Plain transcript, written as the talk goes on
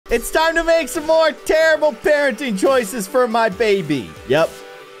It's time to make some more terrible parenting choices for my baby. Yep,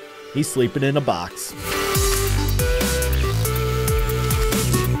 he's sleeping in a box.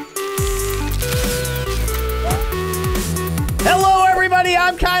 Hello, everybody.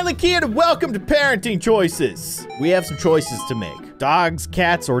 I'm Keyin, and welcome to Parenting Choices. We have some choices to make. Dogs,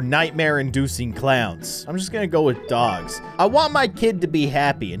 cats, or nightmare-inducing clowns. I'm just gonna go with dogs. I want my kid to be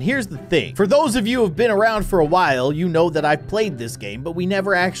happy, and here's the thing. For those of you who have been around for a while, you know that I've played this game, but we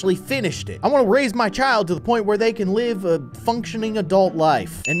never actually finished it. I want to raise my child to the point where they can live a functioning adult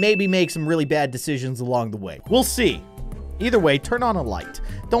life, and maybe make some really bad decisions along the way. We'll see. Either way, turn on a light.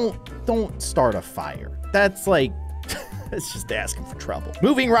 Don't start a fire. That's like... It's just asking for trouble.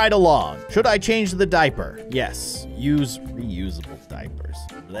 Moving right along. Should I change the diaper? Yes. Use reusable diapers.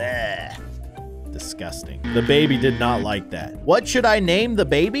 Bleh. Disgusting. The baby did not like that. What should I name the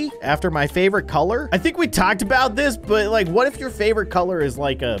baby? After my favorite color? I think we talked about this, but like, what if your favorite color is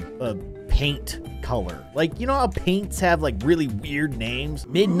like a paint color? Like, you know how paints have like really weird names?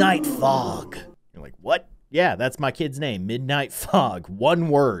 Midnight Fog. You're like, what? Yeah, that's my kid's name. Midnight Fog. One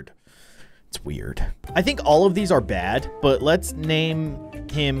word. It's weird. I think all of these are bad, but let's name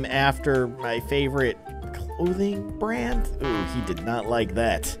him after my favorite clothing brand. Ooh, he did not like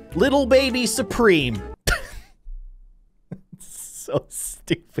that. Little Baby Supreme. So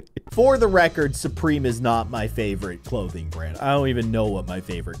stupid. For the record, Supreme is not my favorite clothing brand. I don't even know what my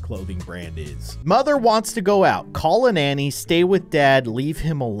favorite clothing brand is. Mother wants to go out. Call a nanny, stay with dad, leave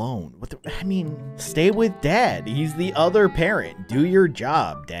him alone. I mean, stay with dad. He's the other parent. Do your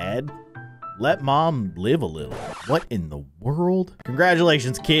job, dad. Let mom live a little. What in the world?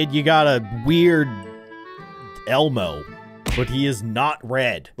 Congratulations, kid. You got a weird Elmo, but he is not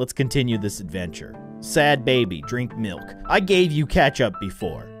red. Let's continue this adventure. Sad baby, drink milk. I gave you ketchup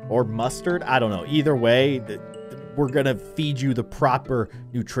before. Or mustard? I don't know. Either way, we're gonna feed you the proper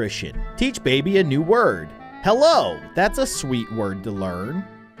nutrition. Teach baby a new word. Hello. That's a sweet word to learn.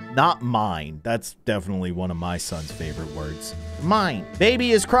 Not mine. That's definitely one of my son's favorite words. Mine.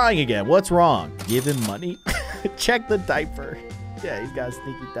 Baby is crying again. What's wrong? Give him money? Check the diaper. Yeah, he's got a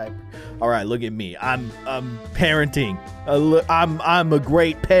sneaky diaper. All right, look at me. I'm parenting. I'm a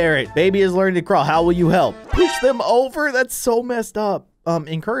great parent. Baby is learning to crawl. How will you help? Push them over? That's so messed up.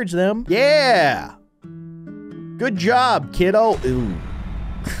 Encourage them. Yeah. Good job, kiddo. Ooh.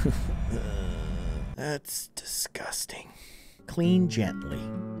 That's disgusting. Clean gently.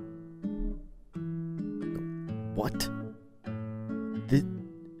 What?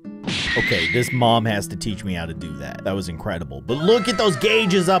 Okay, this mom has to teach me how to do that. That was incredible. But look at those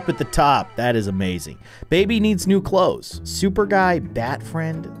gauges up at the top. That is amazing. Baby needs new clothes. Super guy, bat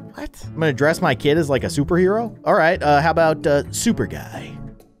friend. What? I'm gonna dress my kid as like a superhero? All right, how about super guy?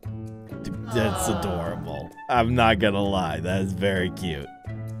 That's adorable. I'm not gonna lie, that is very cute.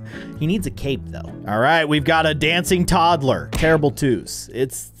 He needs a cape, though. All right, we've got a dancing toddler. Terrible twos.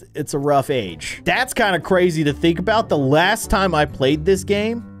 It's a rough age. That's kind of crazy to think about. The last time I played this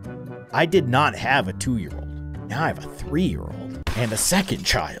game, I did not have a 2-year-old. Now I have a 3-year-old and a second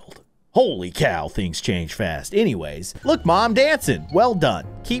child. Holy cow, things change fast. Anyways, look, mom dancing. Well done.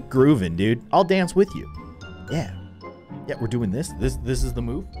 Keep grooving, dude. I'll dance with you. Yeah. Yeah, we're doing this. This is the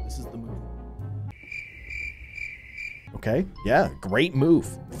move. This is the move. Okay, yeah, great move.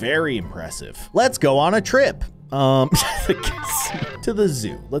 Very impressive. Let's go on a trip. To the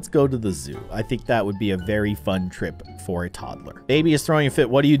zoo. Let's go to the zoo. I think that would be a very fun trip for a toddler. Baby is throwing a fit.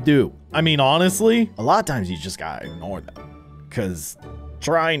 What do you do? I mean, honestly, a lot of times you just gotta ignore them, because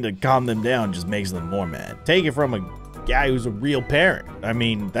trying to calm them down just makes them more mad. Take it from a guy who's a real parent. I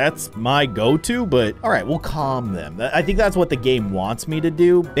mean, that's my go-to, but all right, we'll calm them. I think that's what the game wants me to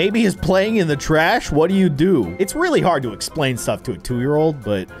do. Baby is playing in the trash. What do you do? It's really hard to explain stuff to a 2-year-old,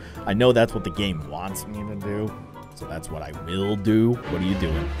 but I know that's what the game wants me to do. So that's what I will do. What are you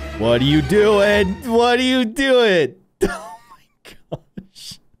doing? What are you doing? What are you doing? Oh my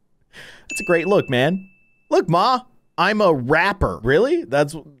gosh. That's a great look, man. Look, Ma, I'm a rapper. Really?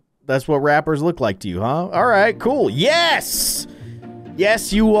 That's what rappers look like to you, huh? All right, cool. Yes!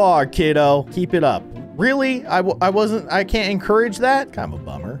 Yes, you are, kiddo. Keep it up. Really? I can't encourage that? Kind of a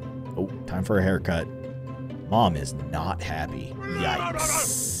bummer. Oh, time for a haircut. Mom is not happy.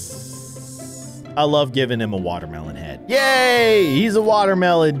 Yikes. I love giving him a watermelon head. Yay! He's a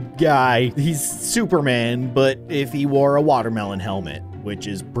watermelon guy. He's Superman, but if he wore a watermelon helmet, which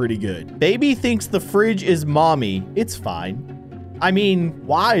is pretty good. Baby thinks the fridge is mommy. It's fine. I mean,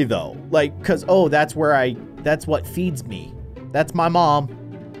 why though? Like, cause, oh, that's what feeds me. That's my mom.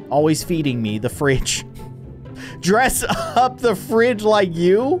 Always feeding me, the fridge. Dress up the fridge like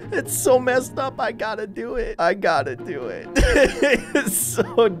you? It's so messed up. I gotta do it. I gotta do it. It's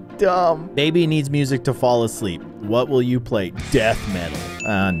so dumb. Baby needs music to fall asleep. What will you play? Death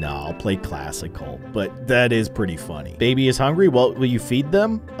metal. No, I'll play classical, but that is pretty funny. Baby is hungry. What will you feed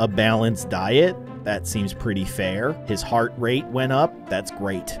them? A balanced diet. That seems pretty fair. His heart rate went up. That's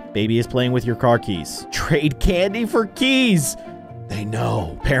great. Baby is playing with your car keys. Trade candy for keys. They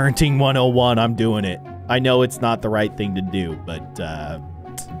know. Parenting 101, I'm doing it. I know it's not the right thing to do, but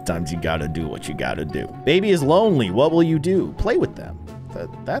sometimes you gotta do what you gotta do. Baby is lonely. What will you do? Play with them.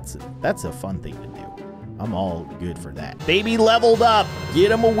 That's a fun thing to do. I'm all good for that. Baby leveled up.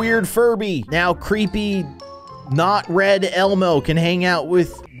 Get him a weird Furby. Now creepy, not red Elmo can hang out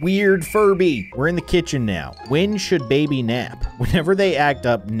with weird Furby. We're in the kitchen now. When should baby nap? Whenever they act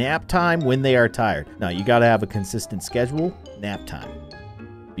up. Nap time when they are tired. Now you gotta have a consistent schedule. Nap time.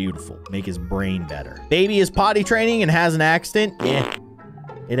 Beautiful. Make his brain better. Baby is potty training and has an accident. Yeah,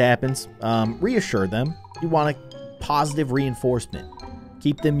 it happens. Reassure them. You want a positive reinforcement.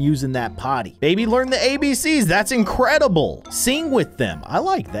 Keep them using that potty. Baby learn the ABCs. That's incredible. Sing with them. I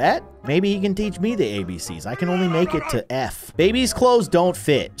like that. Maybe he can teach me the ABCs. I can only make it to F. Baby's clothes don't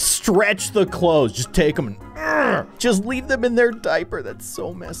fit. Stretch the clothes. Just take them and just leave them in their diaper. That's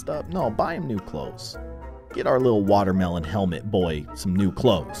so messed up. No, buy him new clothes. Get our little watermelon helmet boy some new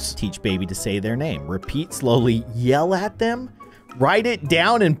clothes. Teach baby to say their name. Repeat slowly. Yell at them. Write it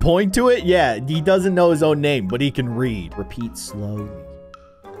down and point to it. Yeah, he doesn't know his own name, but he can read. Repeat slowly.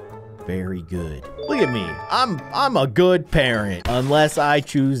 Very good. Look at me. I'm a good parent, unless I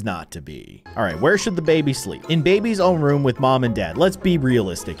choose not to be. All right, where should the baby sleep? In baby's own room with mom and dad. Let's be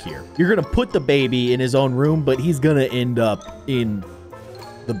realistic here. You're gonna put the baby in his own room, but he's gonna end up in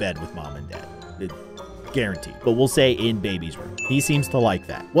the bed with mom and dad. Guaranteed. But we'll say in baby's room. He seems to like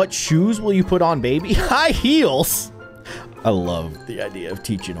that. What shoes will you put on baby? High heels. I love the idea of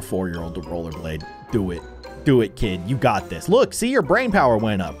teaching a 4-year-old to rollerblade. Do it. Do it, kid. You got this. Look, see, your brain power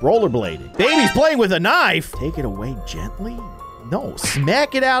went up. Rollerblading. Baby's playing with a knife. Take it away gently? No,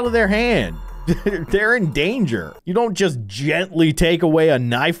 smack it out of their hand. They're in danger. You don't just gently take away a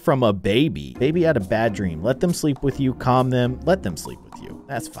knife from a baby. Baby had a bad dream. Let them sleep with you. Calm them. Let them sleep with you.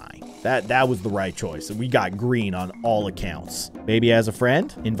 That's fine. That was the right choice. And we got green on all accounts. Baby has a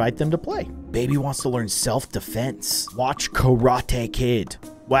friend. Invite them to play. Baby wants to learn self-defense. Watch Karate Kid.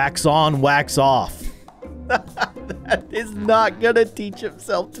 Wax on, wax off. That is not gonna teach him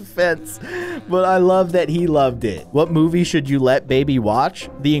self-defense, but I love that he loved it. What movie should you let baby watch?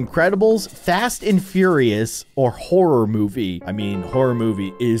 The Incredibles, Fast and Furious, or horror movie? I mean, horror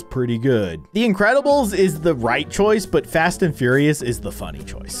movie is pretty good. The Incredibles is the right choice, but Fast and Furious is the funny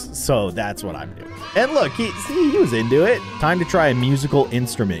choice. So that's what I'm doing. And look, he was into it. Time to try a musical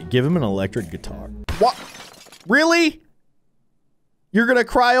instrument. Give him an electric guitar. What? Really? You're gonna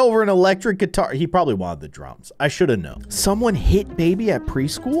cry over an electric guitar. He probably wanted the drums. I should have known. Someone hit baby at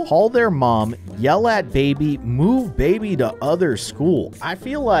preschool? Call their mom, yell at baby, move baby to other school. I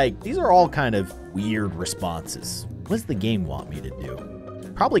feel like these are all kind of weird responses. What does the game want me to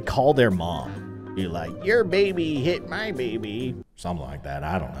do? Probably call their mom. Be like, your baby hit my baby. Something like that,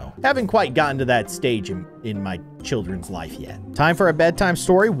 I don't know. Haven't quite gotten to that stage in my children's life yet. Time for a bedtime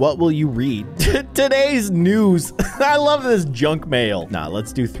story. What will you read? Today's news. I love this junk mail. Nah,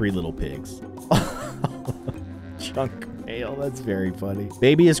 let's do Three Little Pigs. Junk mail, that's very funny.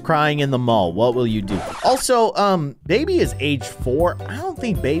 Baby is crying in the mall. What will you do? Also, baby is age 4. I don't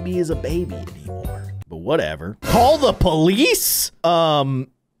think baby is a baby anymore, but whatever. Call the police?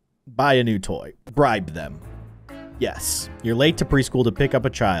 Buy a new toy. Bribe them. Yes. You're late to preschool to pick up a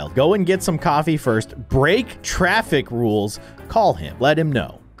child. Go and get some coffee first. Break traffic rules. Call him. Let him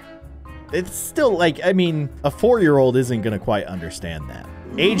know. It's still like, I mean, a 4-year-old isn't going to quite understand that.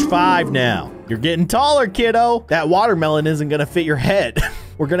 Age 5 now. You're getting taller, kiddo. That watermelon isn't going to fit your head.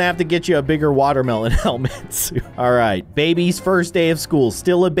 We're going to have to get you a bigger watermelon helmet. All right. Baby's first day of school.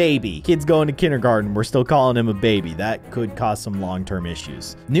 Still a baby. Kid's going to kindergarten. We're still calling him a baby. That could cause some long-term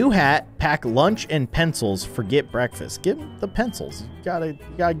issues. New hat. Pack lunch and pencils. Forget breakfast. Give him the pencils. You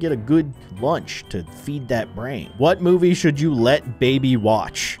gotta get a good lunch to feed that brain. What movie should you let baby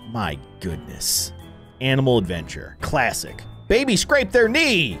watch? My goodness. Animal Adventure. Classic. Baby scrape their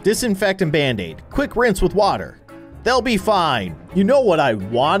knee. Disinfect and Band-Aid. Quick rinse with water. They'll be fine. You know what I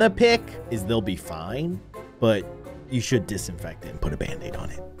want to pick is they'll be fine, but you should disinfect it and put a Band-Aid on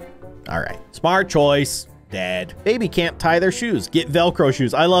it. All right. Smart choice, Dad. Baby can't tie their shoes. Get Velcro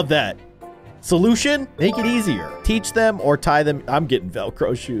shoes. I love that. Solution? Make it easier. Teach them or tie them. I'm getting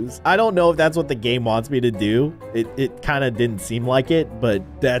Velcro shoes. I don't know if that's what the game wants me to do. It kind of didn't seem like it, but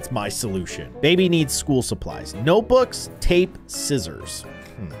that's my solution. Baby needs school supplies. Notebooks, tape, scissors.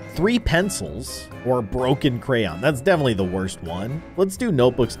 3 pencils or a broken crayon. That's definitely the worst one. Let's do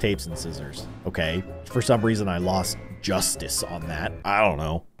notebooks, tapes, and scissors. Okay. For some reason, I lost justice on that. I don't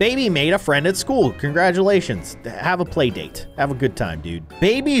know. Baby made a friend at school. Congratulations. Have a play date. Have a good time, dude.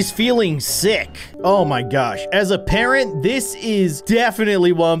 Baby's feeling sick. Oh my gosh. As a parent, this is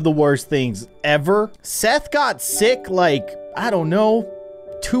definitely one of the worst things ever. Seth got sick like, I don't know,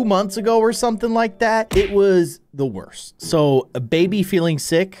 2 months ago or something like that. It was the worst. So a baby feeling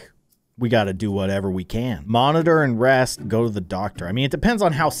sick, we got to do whatever we can. Monitor and rest, go to the doctor. I mean, it depends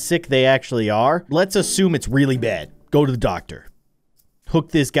on how sick they actually are. Let's assume it's really bad. Go to the doctor.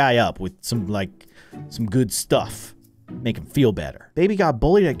 Hook this guy up with some good stuff. Make him feel better. Baby got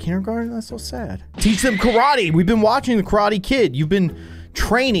bullied at kindergarten? That's so sad. Teach them karate. We've been watching The Karate Kid. You've been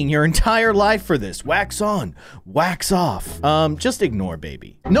training your entire life for this. Wax on, wax off. Just ignore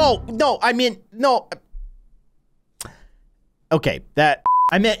baby. No, I mean, no. Okay,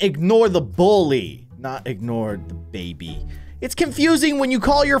 I meant ignore the bully, not ignore the baby. It's confusing when you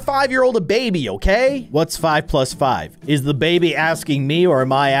call your 5-year-old a baby, okay? What's 5 plus 5? Is the baby asking me or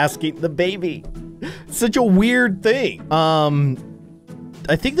am I asking the baby? Such a weird thing.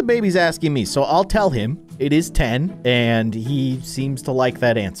 I think the baby's asking me, so I'll tell him it is 10, and he seems to like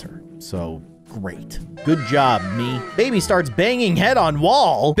that answer. So, great. Good job, me. Baby starts banging head on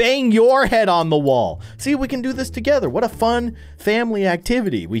wall. Bang your head on the wall. See, we can do this together. What a fun family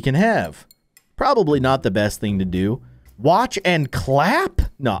activity we can have. Probably not the best thing to do. Watch and clap?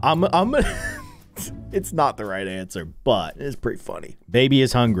 No, I'm gonna... It's not the right answer, but it's pretty funny. Baby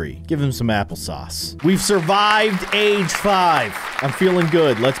is hungry. Give him some applesauce. We've survived age 5. I'm feeling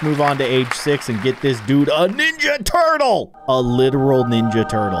good. Let's move on to age 6 and get this dude a Ninja Turtle. A literal Ninja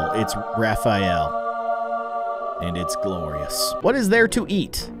Turtle. It's Raphael. And it's glorious. What is there to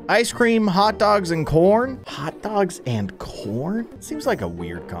eat? Ice cream, hot dogs, and corn? Hot dogs and corn? Seems like a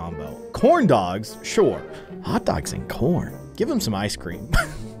weird combo. Corn dogs? Sure. Hot dogs and corn. Give him some ice cream.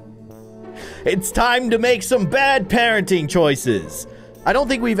 It's time to make some bad parenting choices. I don't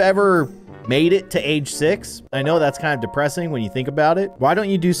think we've ever made it to age 6. I know that's kind of depressing when you think about it. Why don't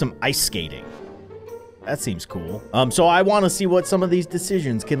you do some ice skating? That seems cool. So I want to see what some of these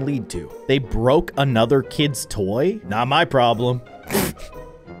decisions can lead to. They broke another kid's toy? Not my problem.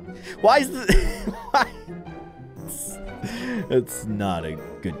 Why is why? It's not a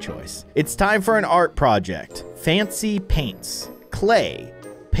good choice. It's time for an art project. Fancy paints, clay,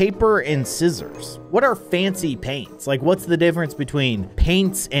 paper, and scissors. What are fancy paints? Like, what's the difference between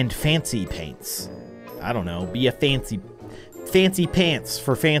paints and fancy paints? I don't know. Be a fancy pants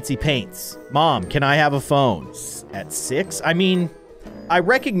for fancy paints. Mom, can I have a phone? At 6? I mean, I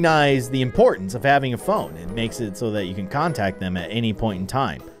recognize the importance of having a phone. It makes it so that you can contact them at any point in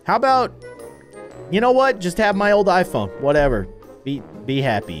time. How about, you know what? Just have my old iPhone. Whatever. Be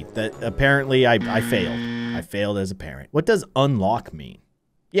happy. That apparently I failed. I failed as a parent. What does unlock mean?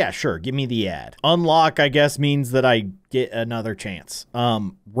 Yeah, sure. Give me the ad. Unlock, I guess, means that I get another chance.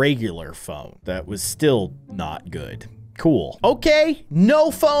 Regular phone. That was still not good. Cool. Okay, no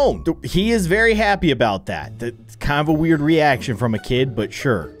phone. He is very happy about that. That's kind of a weird reaction from a kid, but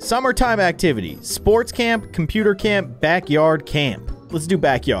sure. Summertime activities. Sports camp, computer camp, backyard camp. Let's do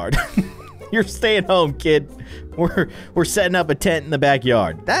backyard. You're staying home, kid. We're setting up a tent in the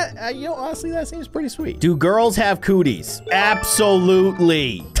backyard. That, you know, honestly, that seems pretty sweet. Do girls have cooties?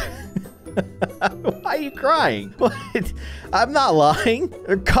 Absolutely. Why are you crying? What? I'm not lying.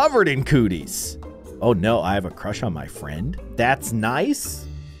 They're covered in cooties. Oh no, I have a crush on my friend. That's nice.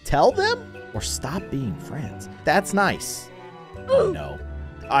 Tell them or stop being friends. That's nice. Oh no.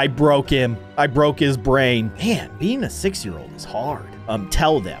 I broke him. I broke his brain. Man, being a 6-year-old is hard.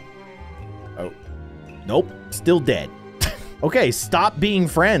 Tell them. Oh, nope. Still dead. Okay, stop being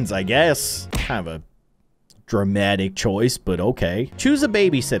friends, I guess. Kind of a dramatic choice, but okay. Choose a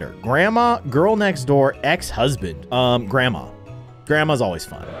babysitter. Grandma, girl next door, ex-husband. Grandma. Grandma's always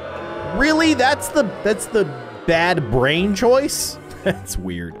fun. Really? That's the bad brain choice? That's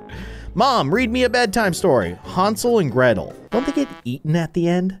weird. Mom, read me a bedtime story. Hansel and Gretel. Don't they get eaten at the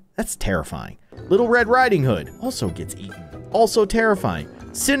end? That's terrifying. Little Red Riding Hood also gets eaten. Also terrifying.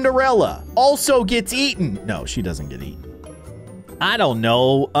 Cinderella also gets eaten. No, she doesn't get eaten. I don't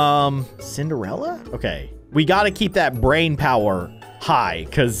know. Cinderella? Okay. We got to keep that brain power high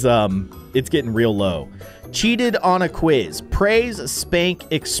because it's getting real low. Cheated on a quiz. Praise, spank,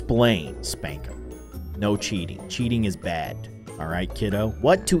 explain. Spank him. No cheating. Cheating is bad. All right, kiddo.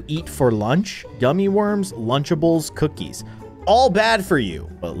 What to eat for lunch? Gummy worms, Lunchables, cookies. All bad for you,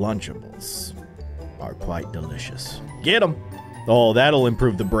 but Lunchables are quite delicious. Get them. Oh, that'll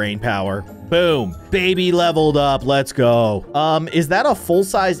improve the brain power. Boom. Baby leveled up. Let's go. Is that a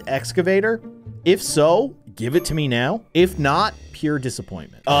full-size excavator? If so, give it to me now. If not, pure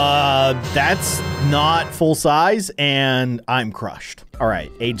disappointment. That's not full size, and I'm crushed. All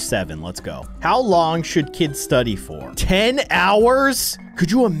right, age 7, let's go. How long should kids study for? 10 hours? Could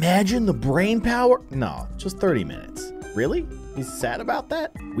you imagine the brain power? No, just 30 minutes. Really? He's sad about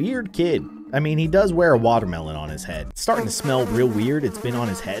that? Weird kid. I mean, he does wear a watermelon on his head. It's starting to smell real weird. It's been on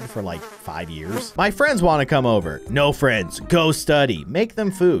his head for like 5 years. My friends want to come over. No friends. Go study. Make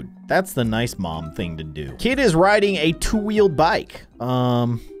them food. That's the nice mom thing to do. Kid is riding a 2-wheeled bike.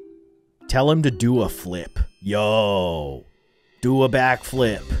 Tell him to do a flip. Yo. Do a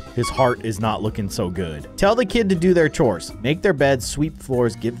backflip. His heart is not looking so good. Tell the kid to do their chores. Make their beds, sweep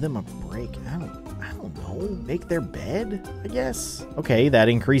floors, give them a break. I don't know. Make their bed, I guess. Okay, that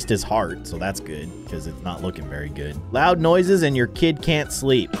increased his heart, so that's good, because it's not looking very good. Loud noises and your kid can't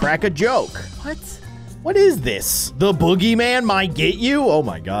sleep. Crack a joke. What? What is this? The boogeyman might get you? Oh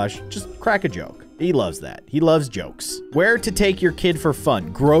my gosh. Just crack a joke. He loves that. He loves jokes. Where to take your kid for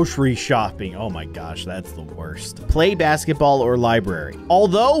fun? Grocery shopping. Oh my gosh, that's the worst. Play basketball or library.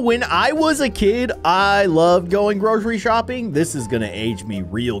 Although when I was a kid, I loved going grocery shopping. This is gonna age me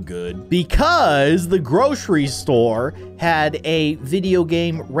real good because the grocery store had a video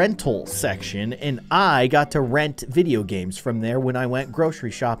game rental section and I got to rent video games from there when I went grocery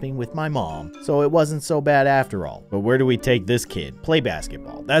shopping with my mom. So it wasn't so bad after all. But where do we take this kid? Play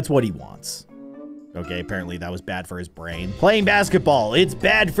basketball. That's what he wants. Okay, apparently that was bad for his brain. Playing basketball, it's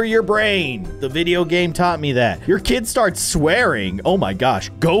bad for your brain. The video game taught me that. Your kid starts swearing. Oh my gosh,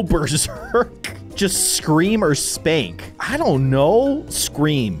 go berserk. Just scream or spank. I don't know.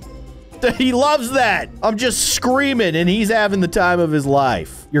 Scream. He loves that. I'm just screaming and he's having the time of his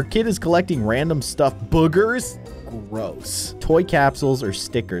life. Your kid is collecting random stuff. Boogers? Gross. Toy capsules or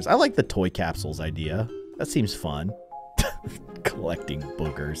stickers. I like the toy capsules idea. That seems fun. Collecting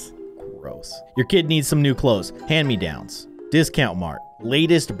boogers. Gross. Your kid needs some new clothes. Hand-me-downs. Discount Mart.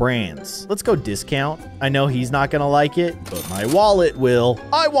 Latest brands. Let's go discount. I know he's not gonna like it, but my wallet will.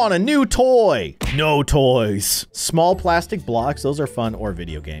 I want a new toy. No toys. Small plastic blocks. Those are fun. Or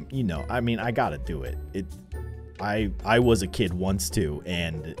video game. You know, I mean, I gotta do it. I was a kid once too,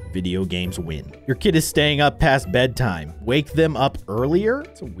 and video games win. Your kid is staying up past bedtime. Wake them up earlier?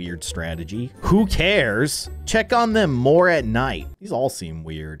 It's a weird strategy. Who cares? Check on them more at night. These all seem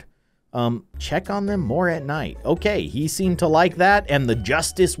weird. Check on them more at night. Okay, he seemed to like that, and the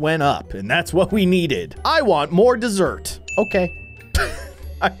justice went up, and that's what we needed. I want more dessert. Okay.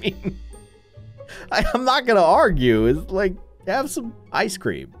 I mean, I'm not gonna argue. It's like, have some ice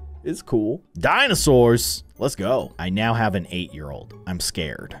cream. It's cool. Dinosaurs. Let's go. I now have an 8-year-old. I'm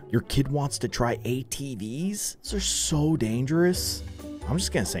scared. Your kid wants to try ATVs? Those are so dangerous. I'm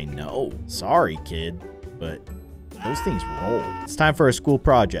just gonna say no. Sorry, kid, but those things roll. It's time for a school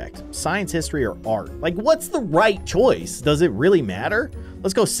project. Science, history, or art. Like, what's the right choice? Does it really matter?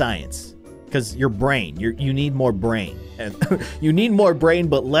 Let's go science. Because your brain, you need more brain. And you need more brain,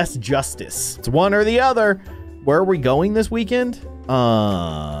 but less justice. It's one or the other. Where are we going this weekend?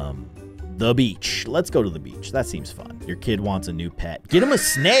 The beach. Let's go to the beach. That seems fun. Your kid wants a new pet. Get him a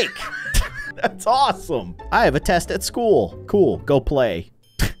snake. That's awesome. I have a test at school. Cool. Go play.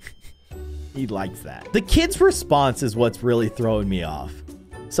 He likes that. The kid's response is what's really throwing me off.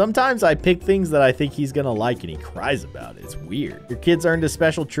 Sometimes I pick things that I think he's gonna like and he cries about it. It's weird. Your kid's earned a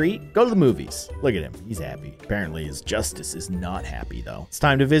special treat? Go to the movies. Look at him. He's happy. Apparently his justice is not happy though. It's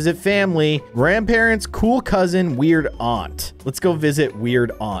time to visit family. Grandparents, cool cousin, weird aunt. Let's go visit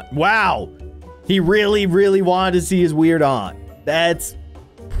weird aunt. Wow. He really, really wanted to see his weird aunt. That's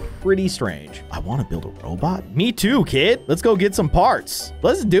pretty strange. I want to build a robot. Me too, kid. Let's go get some parts.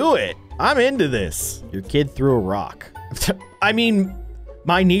 Let's do it. I'm into this. Your kid threw a rock. I mean,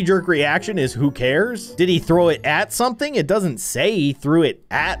 my knee-jerk reaction is who cares? Did he throw it at something? It doesn't say he threw it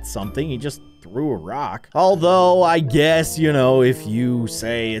at something. He just threw a rock. Although, I guess, you know, if you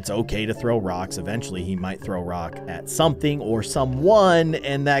say it's okay to throw rocks, eventually he might throw a rock at something or someone,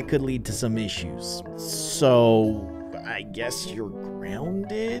 and that could lead to some issues. So, I guess you're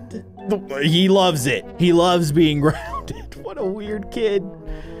grounded? He loves it. He loves being grounded. What a weird kid.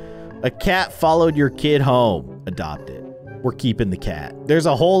 A cat followed your kid home. Adopt it. We're keeping the cat. There's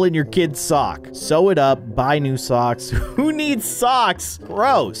a hole in your kid's sock. Sew it up. Buy new socks. Who needs socks?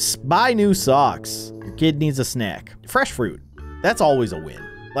 Gross. Buy new socks. Your kid needs a snack. Fresh fruit. That's always a win.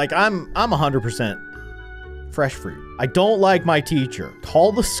 Like, I'm 100% Fresh fruit. I don't like my teacher.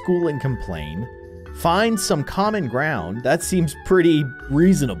 Call the school and complain. Find some common ground. That seems pretty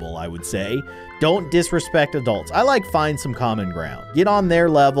reasonable, I would say. Don't disrespect adults. I like find some common ground. Get on their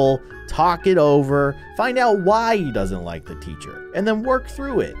level, talk it over, find out why he doesn't like the teacher, and then work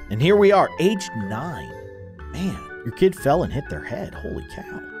through it. And here we are, age 9. Man, your kid fell and hit their head. Holy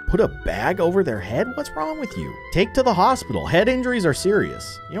cow. Put a bag over their head? What's wrong with you? Take to the hospital. Head injuries are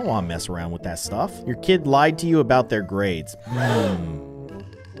serious. You don't want to mess around with that stuff. Your kid lied to you about their grades.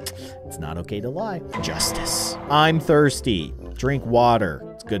 It's not okay to lie. Justice. I'm thirsty. Drink water.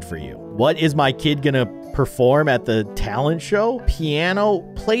 It's good for you. What is my kid gonna perform at the talent show? Piano.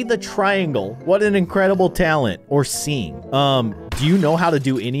 Play the triangle. What an incredible talent. Or sing. Do you know how to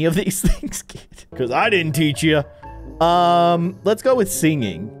do any of these things, kid? Because I didn't teach you. Let's go with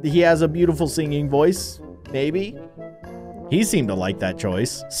singing. He has a beautiful singing voice. Maybe. He seemed to like that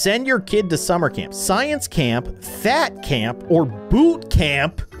choice. Send your kid to summer camp, science camp, fat camp, or boot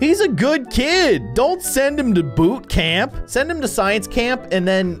camp. He's a good kid. Don't send him to boot camp. Send him to science camp, and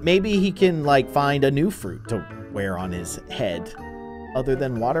then maybe he can like find a new fruit to wear on his head other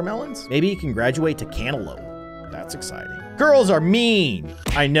than watermelons. Maybe he can graduate to cantaloupe. That's exciting. Girls are mean.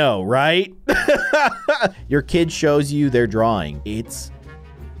 I know, right? Your kid shows you their drawing. It's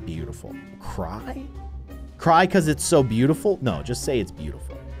beautiful. Cry? Cry because it's so beautiful? No, just say it's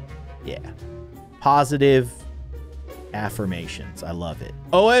beautiful. Yeah. Positive affirmations. I love it.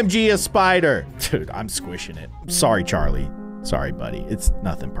 OMG, a spider. Dude, I'm squishing it. Sorry, Charlie. Sorry, buddy. It's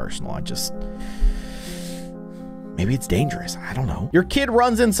nothing personal. Maybe it's dangerous. I don't know. Your kid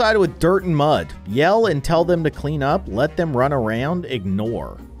runs inside with dirt and mud. Yell and tell them to clean up. Let them run around.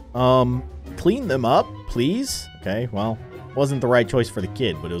 Ignore. Clean them up, please. Okay, well, wasn't the right choice for the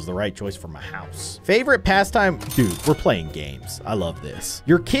kid, but it was the right choice for my house. Favorite pastime? Dude, we're playing games. I love this.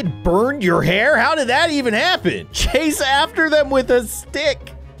 Your kid burned your hair? How did that even happen? Chase after them with a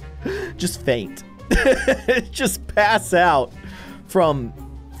stick. Just faint. Just pass out from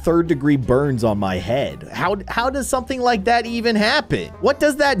third-degree burns on my head. How does something like that even happen? What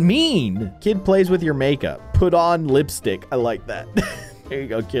does that mean? Kid plays with your makeup. Put on lipstick. I like that. There you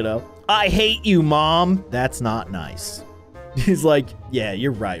go, kiddo. I hate you, Mom. That's not nice. He's like, yeah,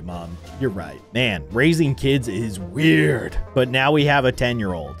 you're right, Mom. You're right. Man, raising kids is weird. But now we have a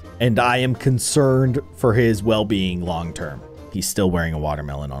 10-year-old, and I am concerned for his well-being long-term. He's still wearing a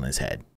watermelon on his head.